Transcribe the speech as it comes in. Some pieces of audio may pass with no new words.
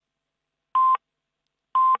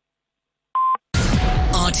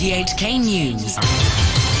RTHK News.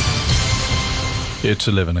 It's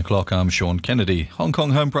 11 o'clock. I'm Sean Kennedy. Hong Kong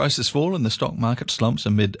home prices fall and the stock market slumps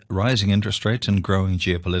amid rising interest rates and growing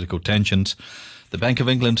geopolitical tensions. The Bank of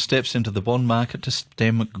England steps into the bond market to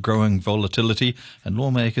stem growing volatility, and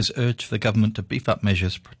lawmakers urge the government to beef up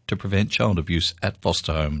measures to prevent child abuse at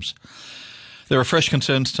foster homes. There are fresh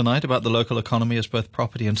concerns tonight about the local economy as both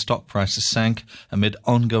property and stock prices sank amid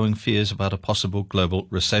ongoing fears about a possible global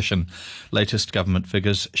recession. Latest government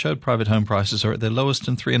figures showed private home prices are at their lowest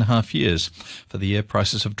in 3.5 years. For the year,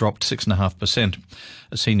 prices have dropped 6.5%.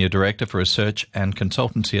 A senior director for research and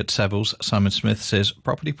consultancy at Savills, Simon Smith, says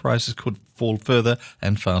property prices could fall further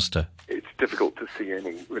and faster. It's difficult to see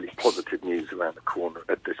any really positive news around the corner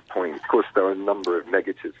at this point. Of course, there are a number of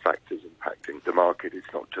negative factors impacting the market.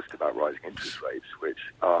 It's not just about rising interest rates, which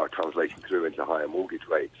are translating through into higher mortgage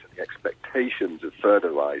rates. And the expectations of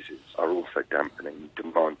further rises are also dampening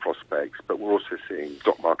demand prospects. But we're also seeing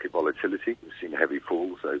stock market volatility. We've seen heavy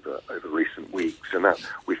falls over recent weeks, and that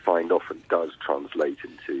we find often does translate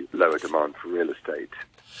into lower demand for real estate.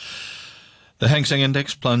 The Hang Seng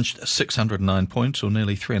Index plunged 609 points, or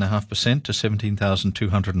nearly 3.5%, to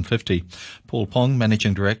 17,250. Paul Pong,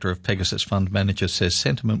 Managing Director of Pegasus Fund Managers, says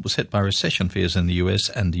sentiment was hit by recession fears in the US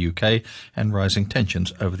and the UK and rising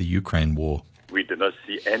tensions over the Ukraine war. We do not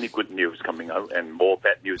see any good news coming out, and more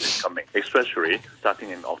bad news is coming. Especially starting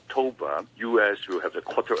in October, U.S. will have the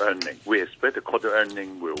quarter earning. We expect the quarter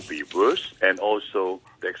earning will be worse, and also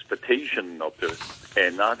the expectation of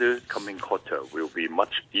another coming quarter will be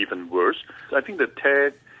much even worse. So I think the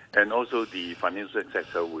tech and also the financial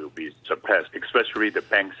sector will be suppressed, especially the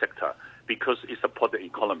bank sector, because it supports the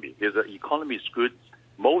economy. If the economy is good,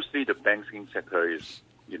 mostly the banking sector is,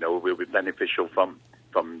 will be beneficial from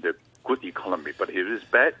the good economy. But if it is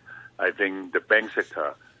bad, I think the bank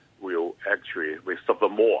sector will suffer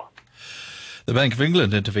more. The Bank of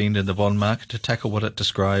England intervened in the bond market to tackle what it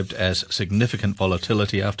described as significant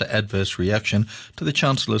volatility after adverse reaction to the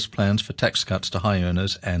Chancellor's plans for tax cuts to high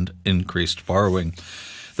earners and increased borrowing.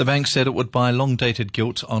 The bank said it would buy long-dated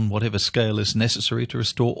gilts on whatever scale is necessary to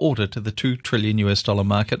restore order to the $2 trillion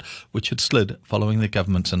market, which had slid following the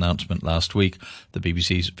government's announcement last week. The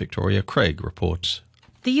BBC's Victoria Craig reports.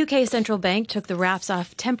 The UK Central Bank took the wraps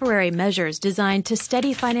off temporary measures designed to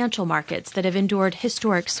steady financial markets that have endured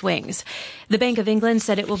historic swings. The Bank of England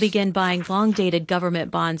said it will begin buying long-dated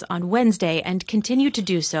government bonds on Wednesday and continue to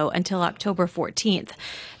do so until October 14th.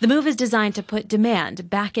 The move is designed to put demand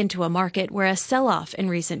back into a market where a sell-off in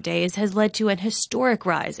recent days has led to an historic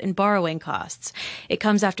rise in borrowing costs. It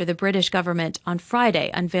comes after the British government on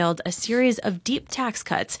Friday unveiled a series of deep tax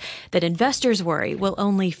cuts that investors worry will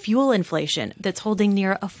only fuel inflation that's holding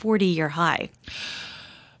near a 40-year high.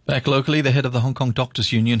 Back locally, the head of the Hong Kong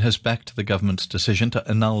Doctors Union has backed the government's decision to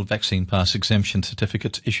annul vaccine pass exemption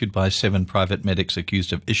certificates issued by 7 private medics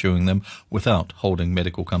accused of issuing them without holding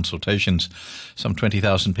medical consultations. Some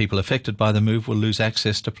 20,000 people affected by the move will lose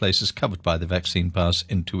access to places covered by the vaccine pass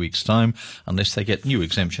in 2 weeks' time unless they get new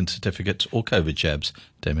exemption certificates or COVID jabs.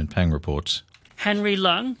 Damon Pang reports. Henry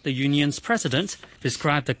Leung, the union's president,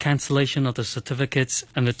 described the cancellation of the certificates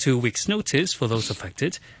and the 2 weeks' notice for those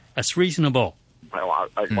affected as reasonable.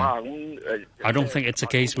 I don't think it's a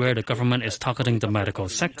case where the government is targeting the medical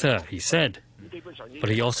sector, he said. But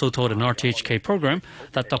he also told an RTHK program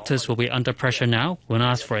that doctors will be under pressure now when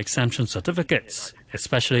asked for exemption certificates,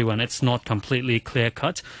 especially when it's not completely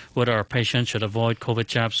clear-cut whether a patient should avoid COVID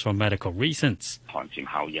jabs for medical reasons.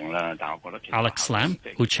 Alex Lam,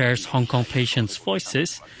 who chairs Hong Kong Patients'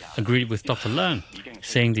 Voices, agreed with Dr. Leung,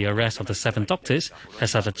 saying the arrest of the 7 doctors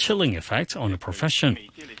has had a chilling effect on the profession.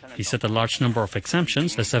 He said the large number of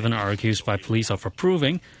exemptions the 7 are accused by police of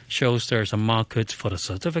approving shows there is a market for the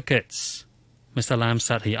certificates. Mr. Lam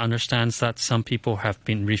said he understands that some people have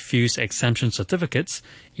been refused exemption certificates,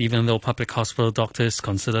 even though public hospital doctors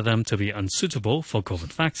consider them to be unsuitable for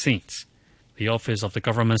COVID vaccines. The Office of the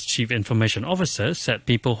Government's Chief Information Officer said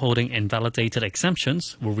people holding invalidated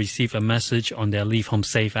exemptions will receive a message on their Leave Home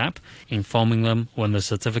Safe app informing them when the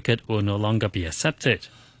certificate will no longer be accepted.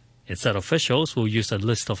 It said officials will use a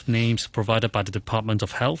list of names provided by the Department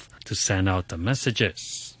of Health to send out the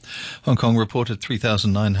messages. Hong Kong reported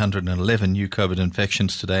 3,911 new COVID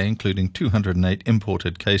infections today, including 208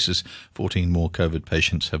 imported cases. 14 more COVID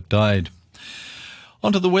patients have died.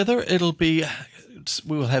 Onto the weather. It'll be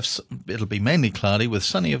mainly cloudy with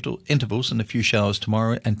sunny intervals and a few showers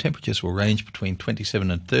tomorrow, and temperatures will range between 27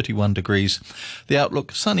 and 31 degrees. The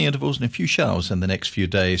outlook: sunny intervals and a few showers in the next few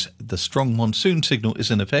days. The strong monsoon signal is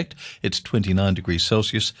in effect. It's 29 degrees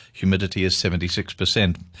Celsius. Humidity is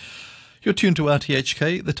 76%. You're tuned to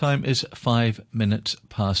RTHK. The time is 5 minutes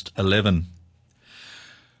past 11.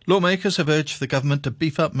 Lawmakers have urged the government to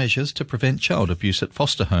beef up measures to prevent child abuse at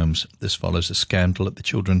foster homes. This follows a scandal at the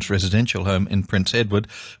children's residential home in Prince Edward,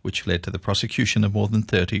 which led to the prosecution of more than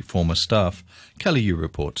 30 former staff. Kelly Yu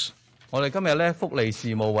reports. The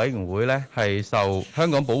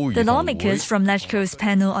lawmakers from LegCo's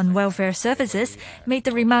panel on welfare services made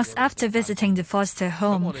the remarks after visiting the foster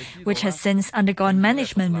home, which has since undergone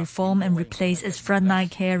management reform and replaced its frontline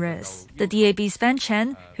carers. The DAB's Ben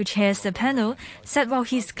Chen, who chairs the panel, said while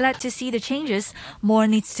he's glad to see the changes, more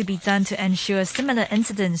needs to be done to ensure similar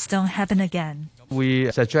incidents don't happen again.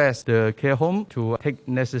 We suggest the care home to take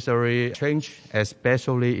necessary change,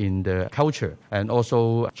 especially in the culture, and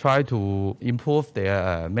also try to improve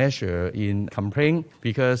their measure in complaint,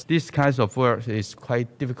 because this kind of work is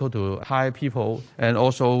quite difficult to hire people, and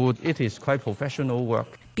also it is quite professional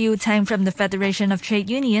work. Bill Tang from the Federation of Trade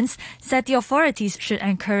Unions said the authorities should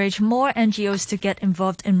encourage more NGOs to get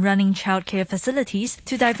involved in running childcare facilities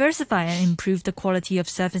to diversify and improve the quality of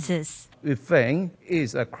services. We think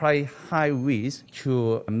it's a quite high risk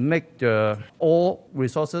to make all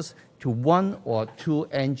resources to one or two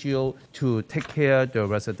NGOs to take care of the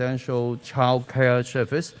residential child care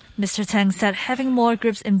service. Mr. Tang said having more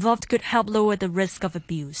groups involved could help lower the risk of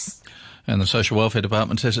abuse. And the Social Welfare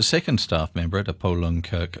Department says a second staff member at a Po Lung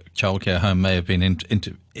Kirk childcare home may have been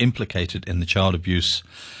implicated in the child abuse.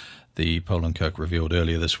 The Po Lung Kirk revealed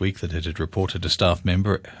earlier this week that it had reported a staff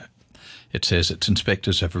member. It says its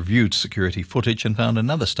inspectors have reviewed security footage and found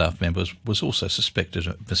another staff member was also suspected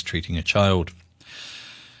of mistreating a child.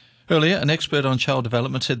 Earlier, an expert on child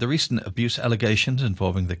development said the recent abuse allegations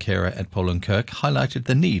involving the carer at Po Lung Kirk highlighted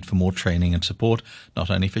the need for more training and support, not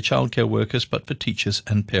only for childcare workers but for teachers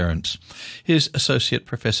and parents. Here's Associate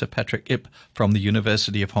Professor Patrick Ip from the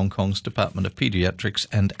University of Hong Kong's Department of Pediatrics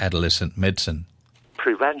and Adolescent Medicine.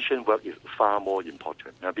 Prevention work is far more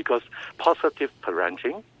important because positive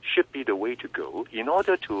parenting should be the way to go in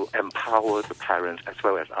order to empower the parents as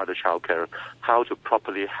well as other child care how to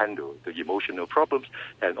properly handle the emotional problems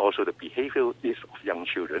and also the behavioral needs of young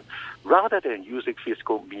children, rather than using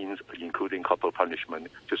physical means, including corporal punishment,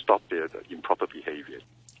 to stop their improper behavior.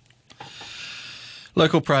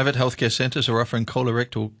 Local private healthcare centres are offering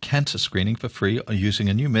colorectal cancer screening for free using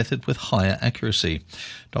a new method with higher accuracy.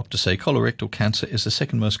 Doctors say colorectal cancer is the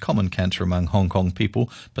second most common cancer among Hong Kong people,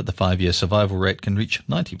 but the 5-year survival rate can reach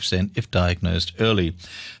 90% if diagnosed early.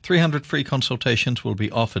 300 free consultations will be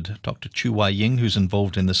offered. Dr. Chu Wai Ying, who's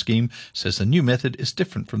involved in the scheme, says the new method is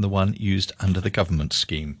different from the one used under the government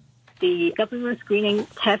scheme. The government screening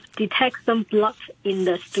test detects some blood in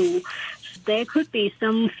the stool. There could be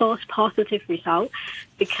some false positive result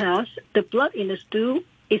because the blood in the stool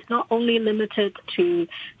is not only limited to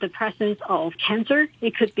the presence of cancer,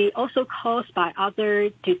 it could be also caused by other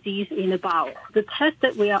disease in the bowel. The test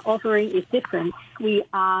that we are offering is different. We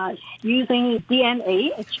are using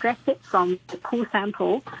DNA extracted from the pool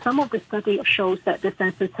sample. Some of the study shows that the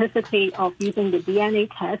sensitivity of using the DNA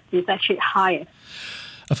test is actually higher.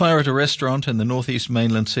 A fire at a restaurant in the northeast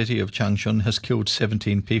mainland city of Changchun has killed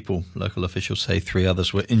 17 people. Local officials say 3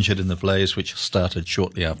 others were injured in the blaze, which started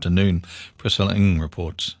shortly after noon. Priscilla Ng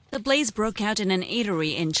reports. The blaze broke out in an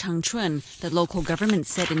eatery in Changchun, the local government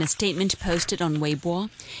said in a statement posted on Weibo.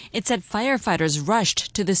 It said firefighters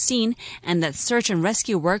rushed to the scene and that search and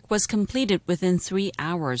rescue work was completed within 3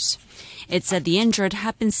 hours. It said the injured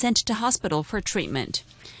had been sent to hospital for treatment.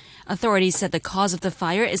 Authorities said the cause of the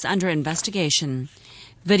fire is under investigation.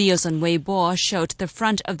 Videos on Weibo showed the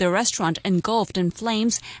front of the restaurant engulfed in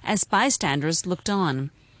flames as bystanders looked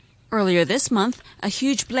on. Earlier this month, a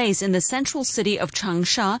huge blaze in the central city of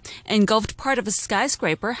Changsha engulfed part of a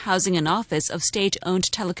skyscraper housing an office of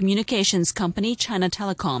state-owned telecommunications company China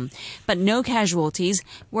Telecom, but no casualties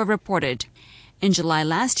were reported. In July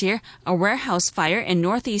last year, a warehouse fire in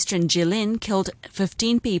northeastern Jilin killed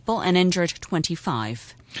 15 people and injured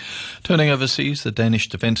 25. Turning overseas, the Danish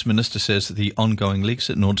Defence Minister says that the ongoing leaks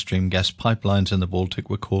at Nord Stream gas pipelines in the Baltic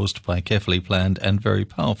were caused by carefully planned and very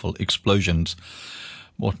powerful explosions.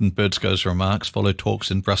 Morten Bødskov remarks followed talks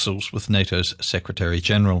in Brussels with NATO's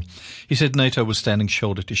Secretary-General. He said NATO was standing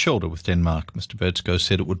shoulder to shoulder with Denmark. Mr. Bødskov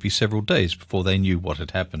said it would be several days before they knew what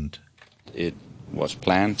had happened. It was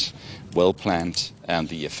planned, well planned, and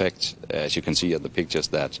the effect, as you can see at the pictures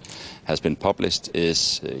that has been published,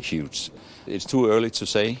 is huge. It's too early to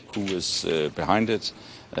say who is behind it.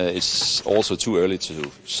 It's also too early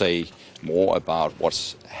to say more about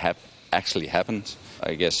what's actually happened.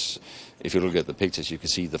 I guess if you look at the pictures, you can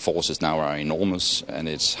see the forces now are enormous and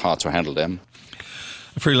it's hard to handle them.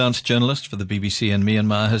 A freelance journalist for the BBC in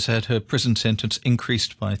Myanmar has had her prison sentence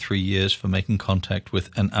increased by 3 years for making contact with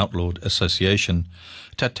an outlawed association.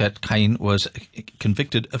 Tat Tat Kain was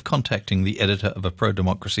convicted of contacting the editor of a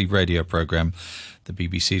pro-democracy radio programme. The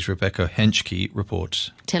BBC's Rebecca Henschke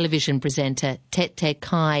reports. Television presenter Tet Tet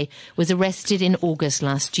Kai was arrested in August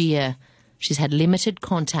last year. She's had limited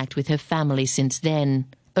contact with her family since then.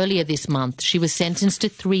 Earlier this month, she was sentenced to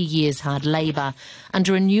 3 years hard labour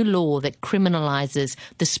under a new law that criminalises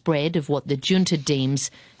the spread of what the junta deems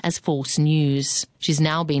as false news. She's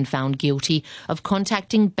now been found guilty of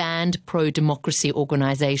contacting banned pro-democracy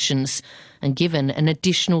organisations and given an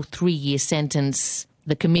additional 3-year sentence.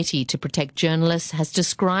 The Committee to Protect Journalists has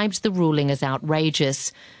described the ruling as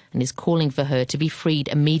outrageous and is calling for her to be freed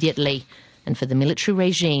immediately and for the military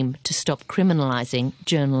regime to stop criminalising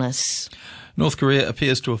journalists. North Korea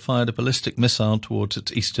appears to have fired a ballistic missile towards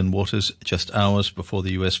its eastern waters just hours before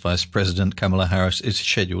the US Vice President Kamala Harris is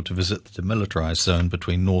scheduled to visit the demilitarized zone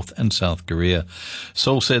between North and South Korea.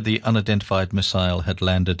 Seoul said the unidentified missile had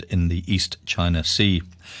landed in the East China Sea.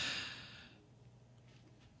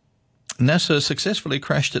 NASA successfully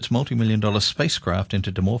crashed its multi-million-dollar spacecraft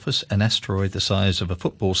into Dimorphos, an asteroid the size of a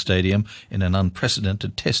football stadium, in an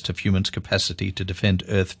unprecedented test of humans' capacity to defend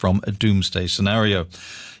Earth from a doomsday scenario.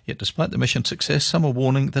 Yet despite the mission's success, some are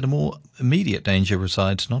warning that a more immediate danger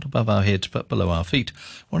resides not above our heads but below our feet.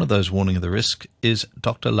 One of those warning of the risk is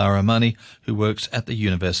Dr. Lara Mani, who works at the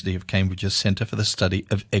University of Cambridge's Centre for the Study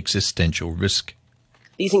of Existential Risk.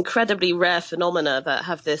 These incredibly rare phenomena that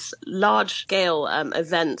have this large-scale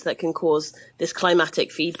event that can cause this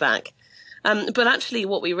climatic feedback. But actually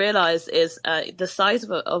what we realise is the size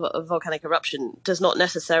of a volcanic eruption does not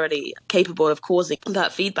necessarily capable of causing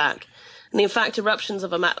that feedback. And in fact, eruptions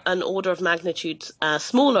of an order of magnitude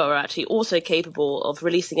smaller are actually also capable of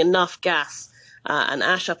releasing enough gas and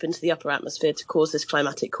ash up into the upper atmosphere to cause this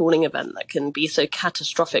climatic cooling event that can be so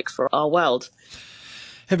catastrophic for our world.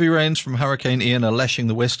 Heavy rains from Hurricane Ian are lashing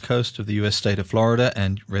the west coast of the US state of Florida,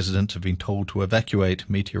 and residents have been told to evacuate.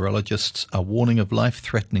 Meteorologists are warning of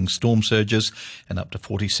life-threatening storm surges and up to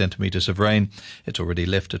 40 centimetres of rain. It's already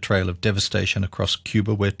left a trail of devastation across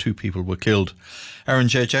Cuba, where 2 people were killed. Aaron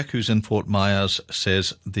Jajak, who's in Fort Myers,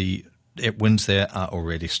 says the winds there are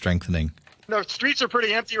already strengthening. The streets are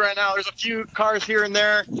pretty empty right now. There's a few cars here and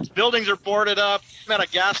there. Buildings are boarded up. I'm at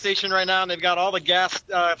a gas station right now, and they've got all the gas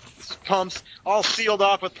pumps all sealed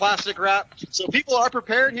off with plastic wrap. So people are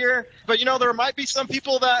prepared here. But, there might be some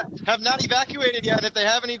people that have not evacuated yet. If they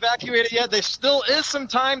haven't evacuated yet, there still is some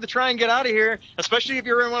time to try and get out of here, especially if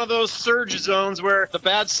you're in one of those surge zones where the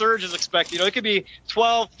bad surge is expected. It could be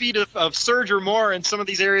 12 feet of surge or more in some of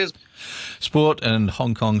these areas. Sport, and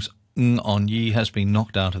Hong Kong's Ng On Yi has been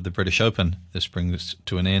knocked out of the British Open. This brings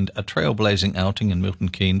to an end a trailblazing outing in Milton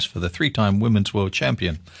Keynes for the 3-time women's world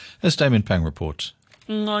champion, as Damien Pang reports.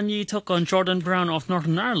 Ng On Yi took on Jordan Brown of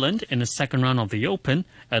Northern Ireland in the second round of the Open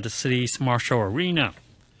at the city's Marshall Arena.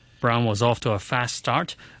 Brown was off to a fast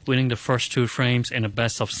start, winning the first 2 frames in a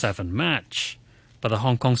best-of-7 match. But the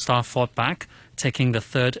Hong Kong star fought back, taking the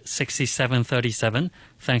third 67-37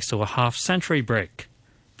 thanks to a half-century break.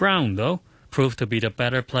 Brown, though, proved to be the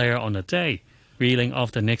better player on the day, reeling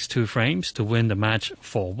off the next 2 frames to win the match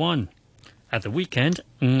 4-1. At the weekend,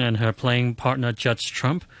 Ng and her playing partner Judge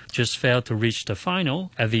Trump just failed to reach the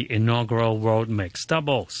final at the inaugural World Mixed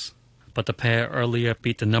Doubles. But the pair earlier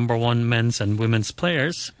beat the number 1 men's and women's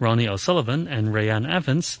players, Ronnie O'Sullivan and Ryan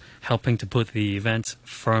Evans, helping to put the event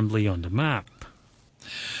firmly on the map.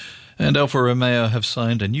 And Alfa Romeo have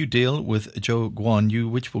signed a new deal with Zhou Guanyu,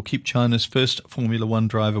 which will keep China's first Formula One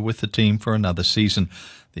driver with the team for another season.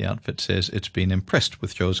 The outfit says it's been impressed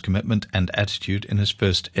with Zhou's commitment and attitude in his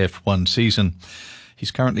first F1 season. He's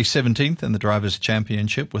currently 17th in the Drivers'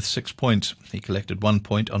 Championship with 6 points. He collected 1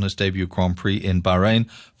 point on his debut Grand Prix in Bahrain,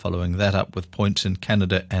 following that up with points in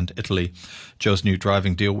Canada and Italy. Zhou's new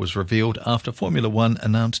driving deal was revealed after Formula One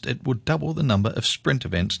announced it would double the number of sprint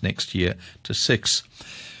events next year to 6.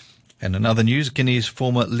 And in other news, Guinea's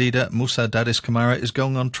former leader Moussa Dadis Camara is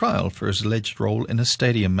going on trial for his alleged role in a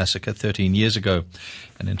stadium massacre 13 years ago.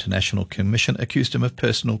 An international commission accused him of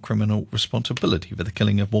personal criminal responsibility for the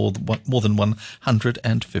killing of more than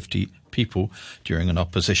 150 people during an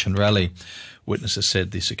opposition rally. Witnesses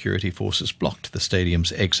said the security forces blocked the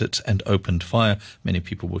stadium's exits and opened fire. Many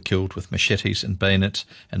people were killed with machetes and bayonets,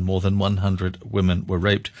 and more than 100 women were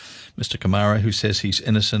raped. Mr. Camara, who says he's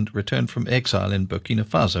innocent, returned from exile in Burkina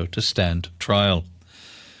Faso to stand trial.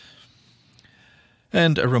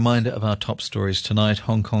 And a reminder of our top stories tonight.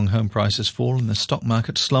 Hong Kong home prices fall and the stock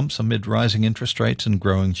market slumps amid rising interest rates and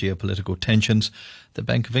growing geopolitical tensions. The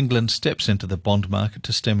Bank of England steps into the bond market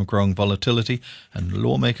to stem growing volatility, and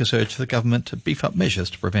lawmakers urge the government to beef up measures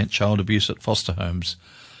to prevent child abuse at foster homes.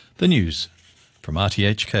 The news from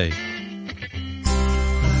RTHK.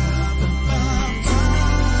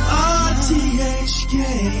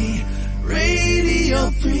 RTHK Radio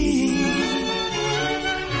 3.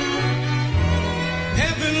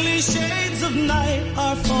 Heavenly shades of night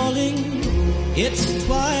are falling. It's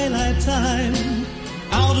twilight time.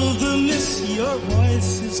 Out of the mist your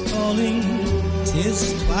voice is calling.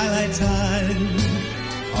 'Tis twilight time.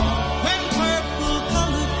 When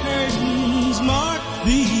purple-colored curtains mark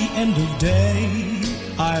the end of day,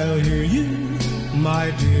 I'll hear you,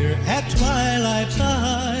 my dear, at twilight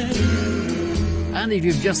time. And if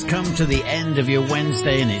you've just come to the end of your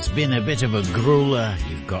Wednesday and it's been a bit of a grueler,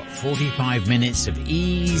 you've got 45 minutes of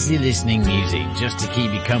easy listening music just to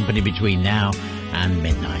keep you company between now and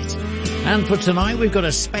midnight. And for tonight, we've got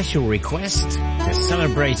a special request to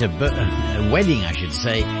celebrate a wedding, I should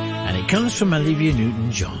say, and it comes from Olivia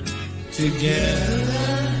Newton-John. Together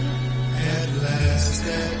at last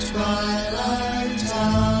at twilight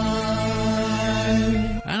time.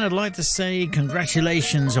 And I'd like to say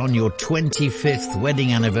congratulations on your 25th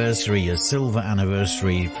wedding anniversary, your silver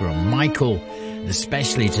anniversary, from Michael,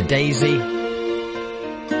 especially to Daisy.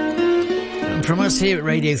 And from us here at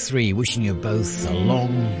Radio 3, wishing you both a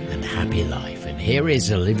long and happy life. And here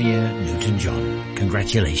is Olivia Newton-John.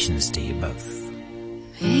 Congratulations to you both.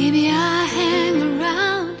 Maybe I hang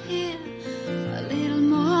around here a little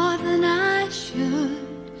more than I should.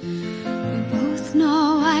 We both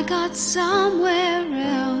know I got somewhere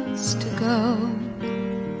else to go.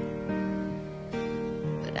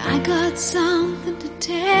 But I got something to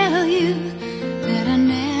tell you that I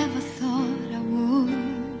never thought I would.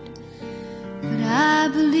 But I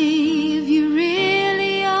believe you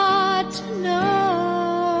really ought to know.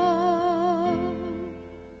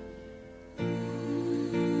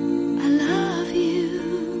 I love you.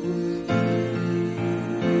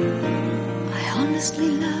 I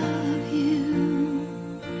honestly love you.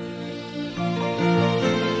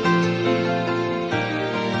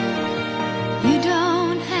 You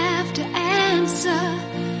don't have to answer.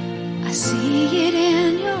 I see it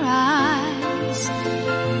in your eyes.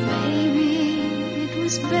 Maybe it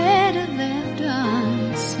was better left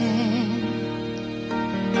unsaid.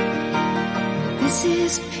 This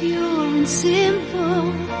is pure and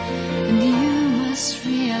simple, and you must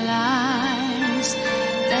realize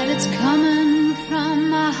that it's coming from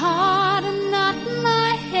my heart and not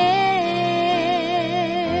my head.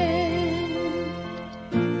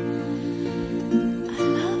 I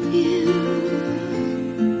love you.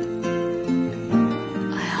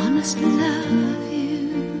 I honestly love you.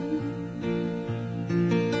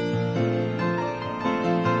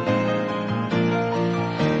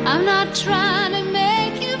 I'm not trying to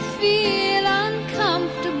make you feel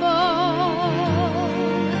uncomfortable.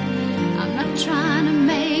 I'm not trying to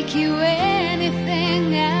make you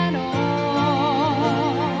anything at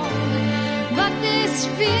all. But this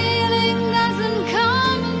feeling doesn't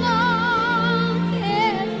come along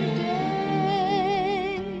every day.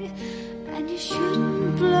 And you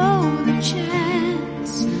shouldn't blow the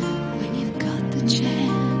chance when you've got the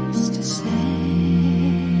chance to say,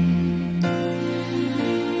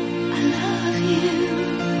 I love you.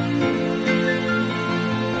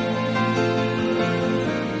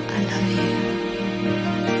 I love you.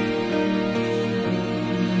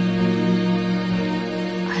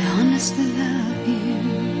 I honestly love you.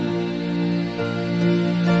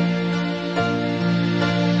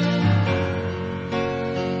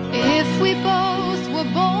 If we both were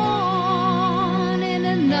born in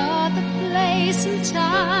another place and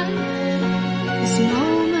time, this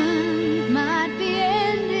moment might be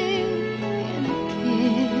ending in a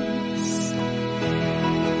kiss.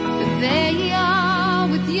 But there you are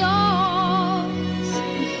with yours,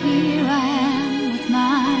 and here I am with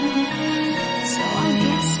mine. So I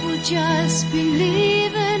guess we'll just be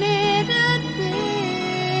leaving it at this.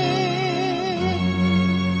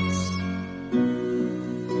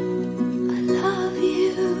 I love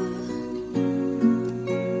you.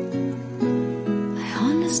 I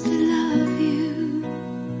honestly love